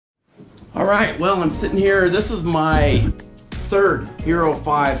All right, well, I'm sitting here. This is my third Hero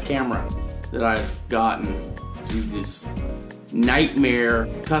 5 camera that I've gotten through this nightmare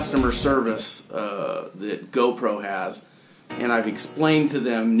customer service that GoPro has. And I've explained to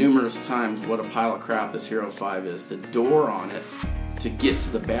them numerous times what a pile of crap this Hero 5 is. The door on it to get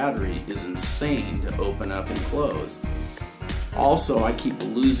to the battery is insane to open up and close. Also, I keep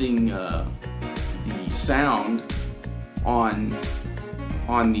losing the sound on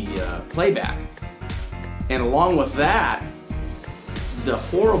the playback. And along with that, the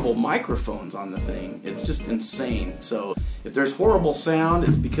horrible microphones on the thing, it's just insane. So if there's horrible sound,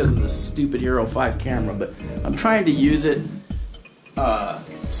 it's because of the stupid Hero 5 camera, but I'm trying to use it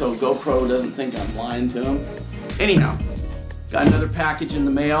so GoPro doesn't think I'm lying to them. Anyhow, got another package in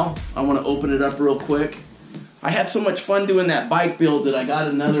the mail. I want to open it up real quick. I had so much fun doing that bike build that I got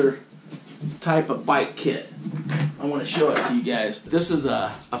another type of bike kit. I want to show it to you guys. This is a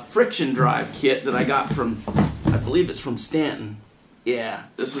friction drive kit that I got from, I believe it's from Stanton. Yeah,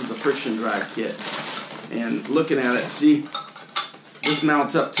 this is the friction drive kit. And looking at it, see, this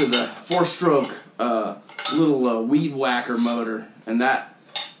mounts up to the 4-stroke little weed whacker motor, and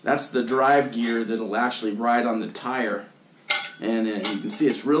that's the drive gear that'll actually ride on the tire. And you can see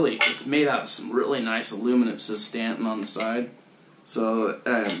it's made out of some really nice aluminum. It says Stanton on the side. So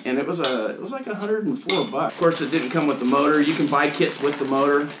and it was like $104. Of course, it didn't come with the motor. You can buy kits with the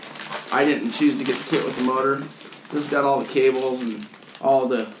motor. I didn't choose to get the kit with the motor. This has got all the cables and all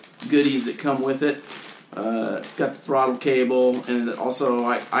the goodies that come with it. It's got the throttle cable, and also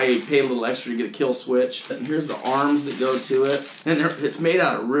I paid a little extra to get a kill switch. And here's the arms that go to it. And it's made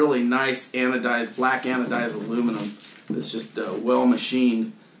out of really nice anodized, black anodized aluminum. It's just well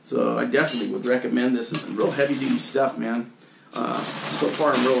machined. So I definitely would recommend this. It's real heavy duty stuff, man. So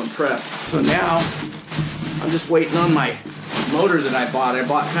far I'm real impressed. So now I'm just waiting on my motor that I bought. I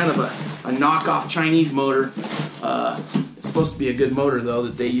bought kind of a knockoff Chinese motor. It's supposed to be a good motor though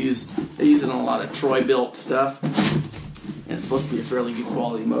that they use. They use it on a lot of Troy built stuff. And it's supposed to be a fairly good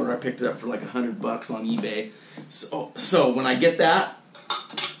quality motor. I picked it up for like $100 on eBay. So when I get that,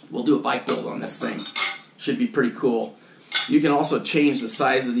 we'll do a bike build on this thing. Should be pretty cool. You can also change the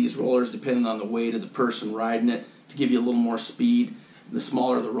size of these rollers depending on the weight of the person riding it to give you a little more speed. The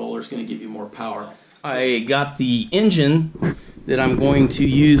smaller the roller is going to give you more power. I got the engine that I'm going to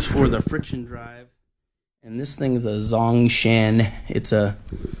use for the friction drive, and this thing is a Zongshan. It's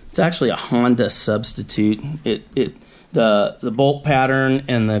actually a Honda substitute. The bolt pattern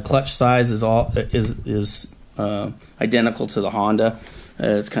and the clutch size is identical to the Honda.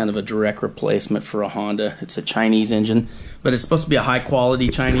 It's kind of a direct replacement for a Honda. It's a Chinese engine, but it's supposed to be a high-quality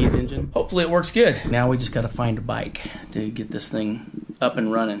Chinese engine. Hopefully it works good. Now we just got to find a bike to get this thing up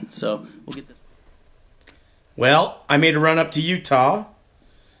and running. So we'll get this. Well, I made a run up to Utah,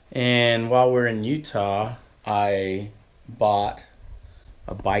 and while we're in Utah, I bought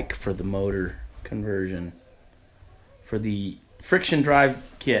a bike for the motor conversion for the friction drive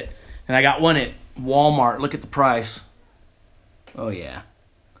kit, and I got one at Walmart. Look at the price. Oh yeah,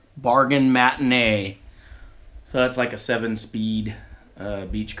 bargain matinee. So that's like a 7-speed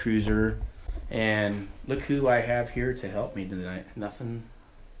beach cruiser. And look who I have here to help me tonight. Nothing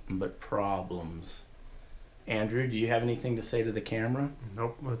but problems. Andrew, do you have anything to say to the camera?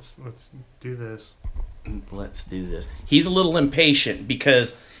 Nope. Let's do this. Let's do this. He's a little impatient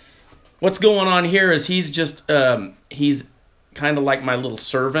because what's going on here is he's just he's kind of like my little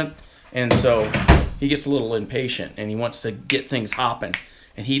servant, and so he gets a little impatient and he wants to get things hopping.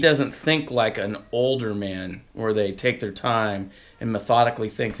 And he doesn't think like an older man where they take their time and methodically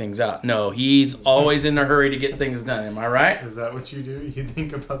think things out. No, he's always in a hurry to get things done. Am I right? Is that what you do? You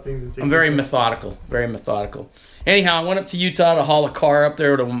think about things and take I'm very methodical. Very methodical. Anyhow, I went up to Utah to haul a car up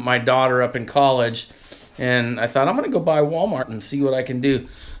there to my daughter up in college. And I thought, I'm going to go by Walmart and see what I can do.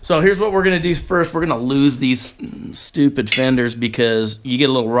 So here's what we're going to do first. We're going to lose these stupid fenders because you get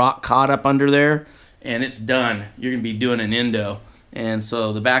a little rock caught up under there and it's done. You're going to be doing an endo. And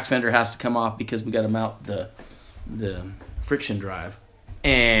so the back fender has to come off because we got to mount the friction drive.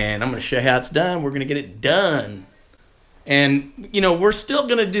 And I'm going to show you how it's done. We're going to get it done. And, you know, we're still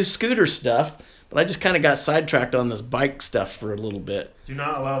going to do scooter stuff, but I just kind of got sidetracked on this bike stuff for a little bit. Do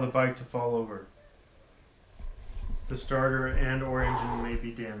not allow the bike to fall over. The starter and or engine may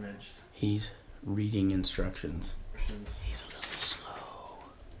be damaged. He's reading instructions. He's a little slow.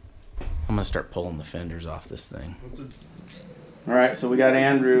 I'm going to start pulling the fenders off this thing. All right, so we got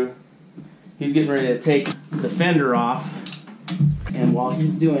Andrew. He's getting ready to take the fender off. And while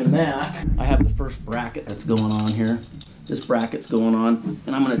he's doing that, I have the first bracket that's going on here. This bracket's going on.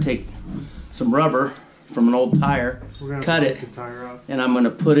 And I'm going to take some rubber from an old tire, cut it, and I'm going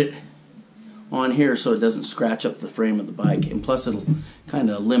to put it on here so it doesn't scratch up the frame of the bike, and plus it'll kind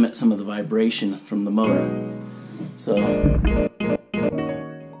of limit some of the vibration from the motor. So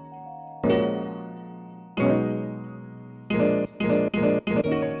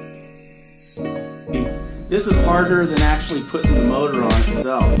this is harder than actually putting the motor on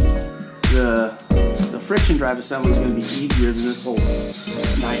itself. The friction drive assembly is going to be easier than this whole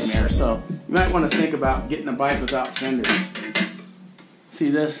nightmare. So you might want to think about getting a bike without fenders. See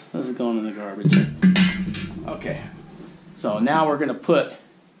this? This is going in the garbage. Okay. So now we're going to put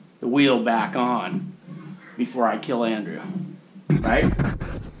the wheel back on before I kill Andrew. Right?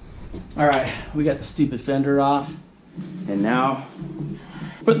 Alright, we got the stupid fender off. And now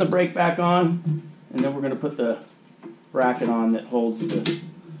putting the brake back on. And then we're going to put the bracket on that holds the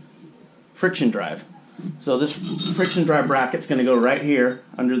friction drive. So this friction drive bracket's going to go right here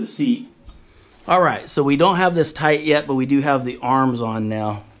under the seat. Alright, so we don't have this tight yet, but we do have the arms on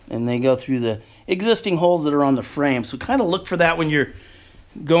now. And they go through the existing holes that are on the frame. So kind of look for that when you're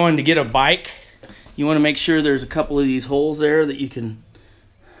going to get a bike. You want to make sure there's a couple of these holes there that you can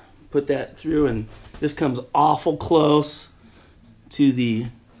put that through. And this comes awful close to the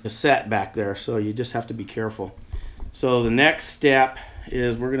set back there, so you just have to be careful. So the next step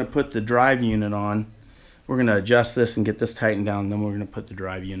is we're going to put the drive unit on. We're going to adjust this and get this tightened down, and then we're going to put the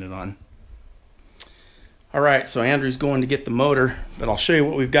drive unit on. Alright, so Andrew's going to get the motor, but I'll show you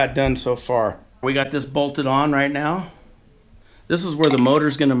what we've got done so far. We got this bolted on right now. This is where the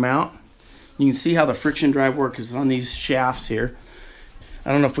motor's going to mount. You can see how the friction drive works on these shafts here.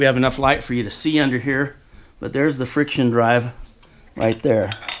 I don't know if we have enough light for you to see under here, but there's the friction drive right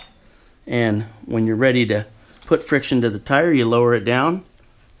there. And when you're ready to put friction to the tire, you lower it down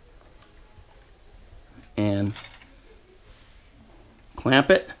and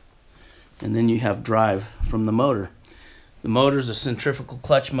clamp it, and then you have drive from the motor. The motor is a centrifugal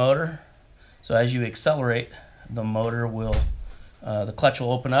clutch motor, so as you accelerate, the motor will the clutch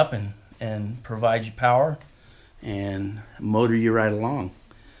will open up and provide you power and motor you right along.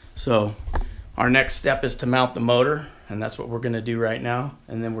 So our next step is to mount the motor, and that's what we're going to do right now.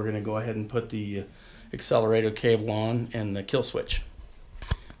 And then we're going to go ahead and put the accelerator cable on and the kill switch.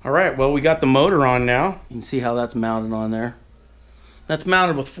 All right, well, we got the motor on now. You can see how that's mounted on there. That's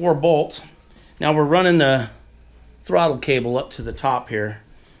mounted with 4 bolts. Now we're running the throttle cable up to the top here.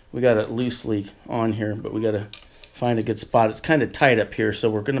 We got it loosely on here, but we got to find a good spot. It's kind of tight up here, so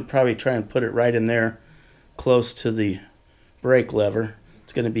we're going to probably try and put it right in there close to the brake lever.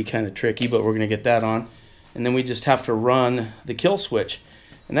 It's going to be kind of tricky, but we're going to get that on. And then we just have to run the kill switch.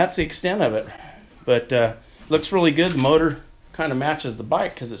 And that's the extent of it. But looks really good. The motor kind of matches the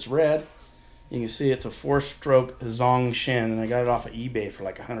bike because it's red. You can see it's a 4-stroke Zongshin, and I got it off of eBay for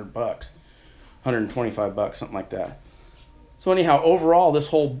like $100 bucks. 125 bucks, something like that. So anyhow, overall, this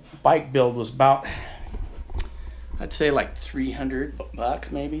whole bike build was about, I'd say like 300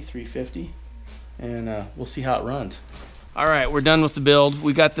 bucks, maybe 350. And we'll see how it runs. All right, we're done with the build.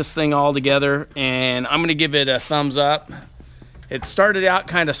 We got this thing all together, and I'm gonna give it a thumbs up. It started out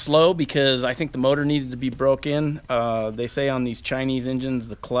kind of slow because I think the motor needed to be broken. They say on these Chinese engines,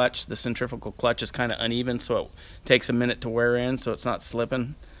 the clutch, the centrifugal clutch is kind of uneven, so it takes a minute to wear in, so it's not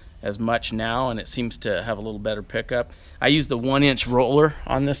slipping as much now, and it seems to have a little better pickup. I used the 1-inch roller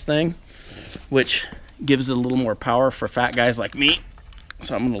on this thing, which gives it a little more power for fat guys like me.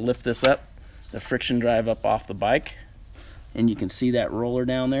 So I'm gonna lift this up, the friction drive up off the bike. And you can see that roller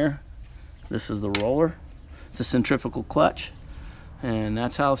down there. This is the roller. It's a centrifugal clutch, and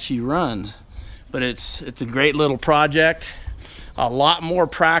that's how she runs. But it's a great little project, a lot more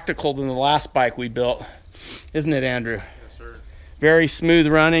practical than the last bike we built, isn't it, Andrew? Yes, sir. Very smooth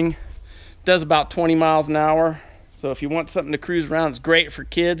running, does about 20 miles an hour. So if you want something to cruise around, it's great for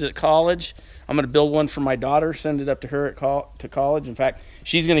kids at college. I'm going to build one for my daughter, send it up to her to college. In fact,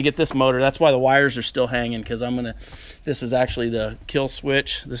 she's going to get this motor. That's why the wires are still hanging, because this is actually the kill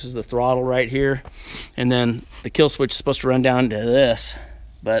switch. This is the throttle right here. And then the kill switch is supposed to run down to this.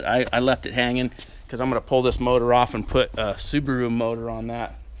 But I left it hanging because I'm going to pull this motor off and put a Subaru motor on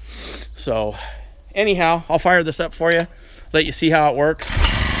that. So anyhow, I'll fire this up for you, let you see how it works.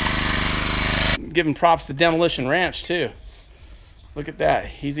 Giving props to Demolition Ranch too. Look at that.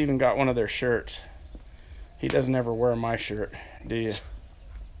 He's even got one of their shirts. He doesn't ever wear my shirt, do you?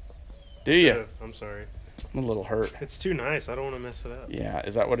 Do you? I'm sorry. I'm a little hurt. It's too nice. I don't want to mess it up. Yeah,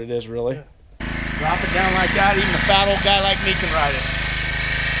 is that what it is, really? Yeah. Drop it down like that. Even a fat old guy like me can ride it.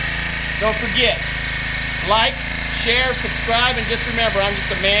 Don't forget, like, share, subscribe, and just remember, I'm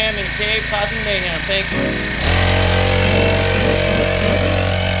just a man in a cave causing mayhem. Thanks.